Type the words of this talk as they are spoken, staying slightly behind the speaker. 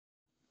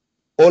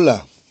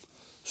Hola,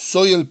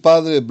 soy el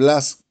padre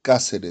Blas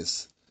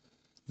Cáceres,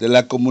 de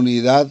la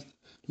comunidad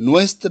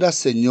Nuestra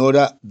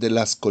Señora de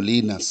las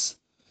Colinas,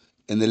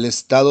 en el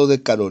estado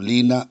de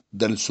Carolina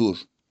del Sur.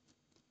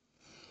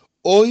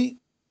 Hoy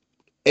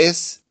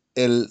es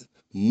el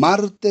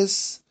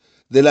martes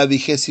de la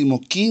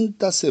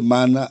 25ª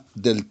semana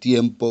del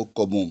tiempo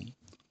común.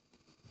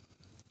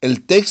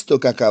 El texto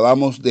que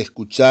acabamos de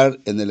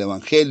escuchar en el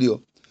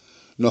Evangelio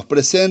nos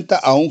presenta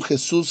a un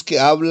Jesús que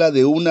habla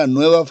de una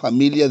nueva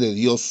familia de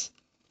Dios.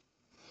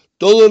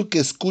 Todo el que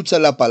escucha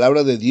la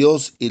palabra de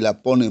Dios y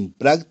la pone en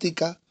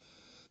práctica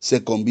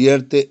se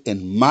convierte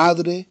en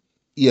madre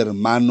y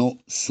hermano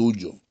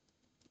suyo.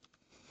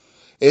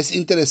 Es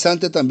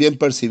interesante también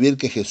percibir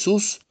que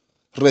Jesús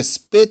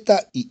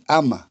respeta y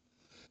ama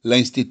la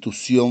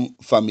institución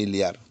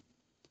familiar.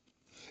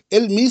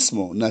 Él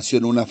mismo nació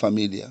en una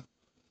familia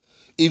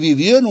y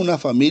vivió en una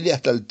familia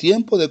hasta el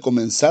tiempo de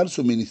comenzar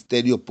su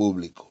ministerio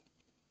público.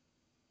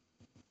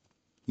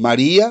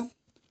 María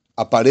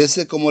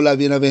aparece como la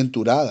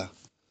bienaventurada,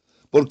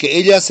 porque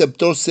ella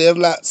aceptó ser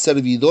la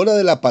servidora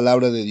de la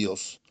palabra de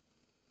Dios.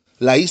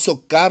 La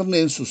hizo carne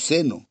en su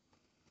seno.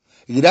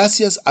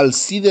 Gracias al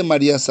sí de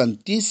María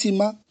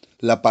Santísima,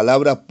 la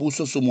palabra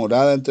puso su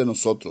morada entre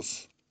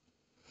nosotros.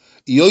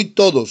 Y hoy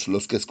todos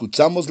los que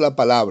escuchamos la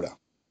palabra,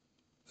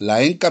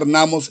 la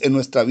encarnamos en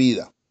nuestra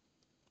vida,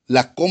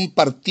 la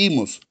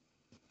compartimos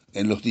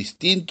en los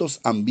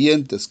distintos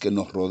ambientes que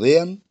nos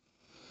rodean,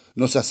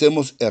 nos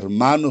hacemos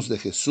hermanos de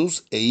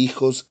Jesús e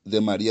hijos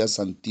de María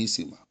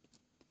Santísima.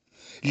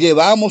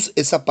 Llevamos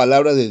esa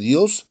palabra de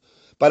Dios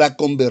para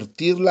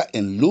convertirla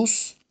en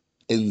luz,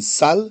 en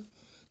sal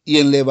y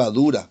en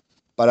levadura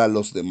para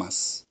los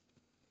demás.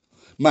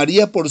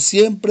 María por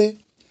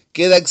siempre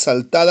queda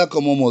exaltada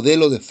como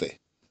modelo de fe,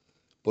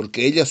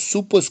 porque ella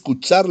supo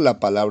escuchar la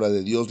palabra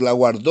de Dios, la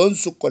guardó en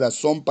su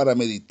corazón para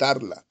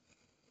meditarla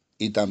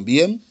y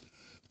también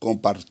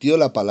compartió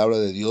la palabra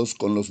de Dios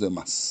con los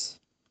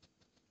demás.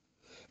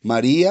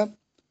 María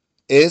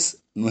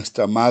es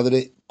nuestra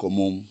madre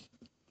común.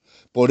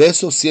 Por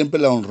eso siempre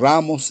la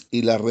honramos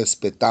y la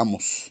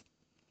respetamos.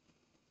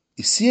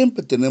 Y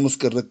siempre tenemos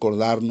que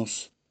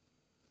recordarnos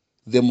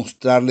de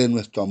mostrarle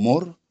nuestro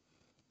amor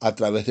a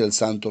través del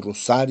Santo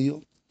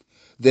Rosario,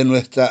 de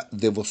nuestra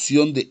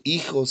devoción de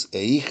hijos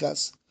e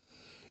hijas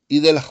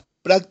y de las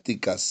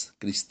prácticas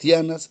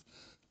cristianas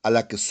a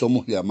las que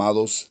somos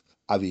llamados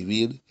a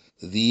vivir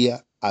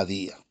día a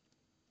día.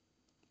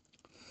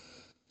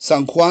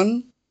 San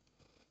Juan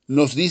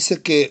nos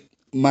dice que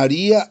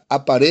María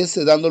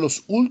aparece dando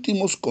los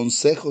últimos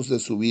consejos de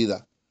su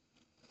vida,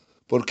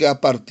 porque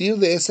a partir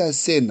de esa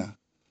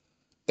escena,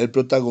 el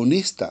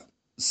protagonista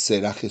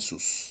será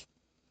Jesús.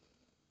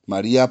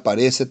 María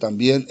aparece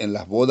también en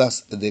las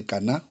bodas de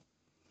Caná.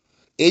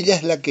 Ella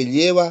es la que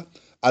lleva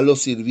a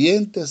los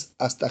sirvientes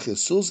hasta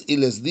Jesús y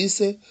les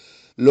dice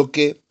lo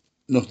que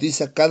nos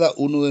dice a cada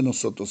uno de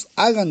nosotros.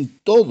 Hagan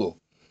todo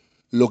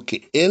lo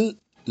que Él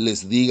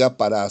les diga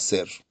para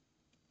hacer.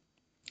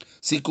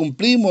 Si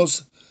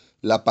cumplimos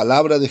la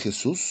palabra de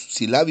Jesús,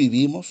 si la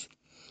vivimos,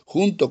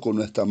 junto con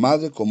nuestra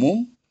Madre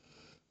común,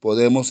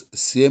 podemos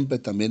siempre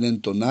también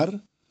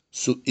entonar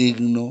su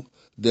himno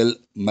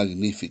del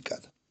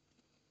Magnificat.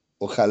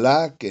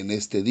 Ojalá que en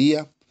este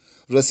día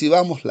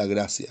recibamos la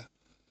gracia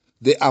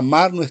de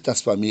amar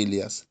nuestras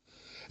familias,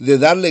 de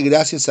darle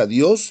gracias a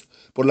Dios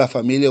por la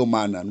familia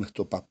humana,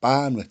 nuestro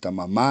papá, nuestra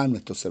mamá,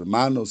 nuestros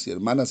hermanos y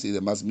hermanas y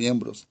demás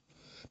miembros,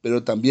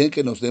 pero también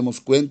que nos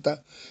demos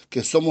cuenta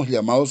que somos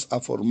llamados a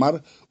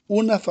formar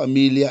una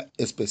familia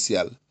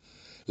especial,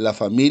 la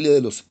familia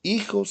de los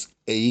hijos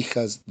e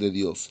hijas de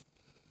Dios,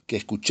 que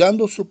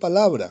escuchando su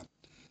palabra,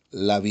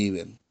 la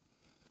viven.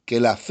 Que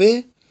la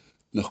fe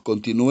nos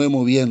continúe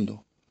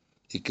moviendo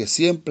y que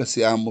siempre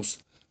seamos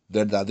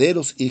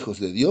verdaderos hijos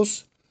de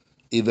Dios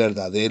y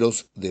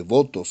verdaderos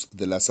devotos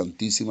de la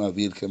Santísima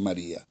Virgen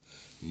María,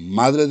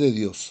 Madre de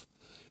Dios,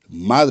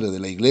 Madre de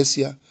la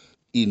Iglesia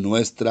y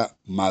nuestra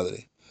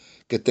Madre.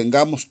 Que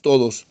tengamos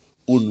todos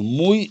un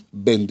muy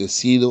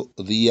bendecido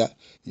día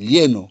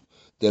lleno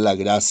de la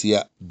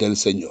gracia del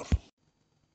Señor.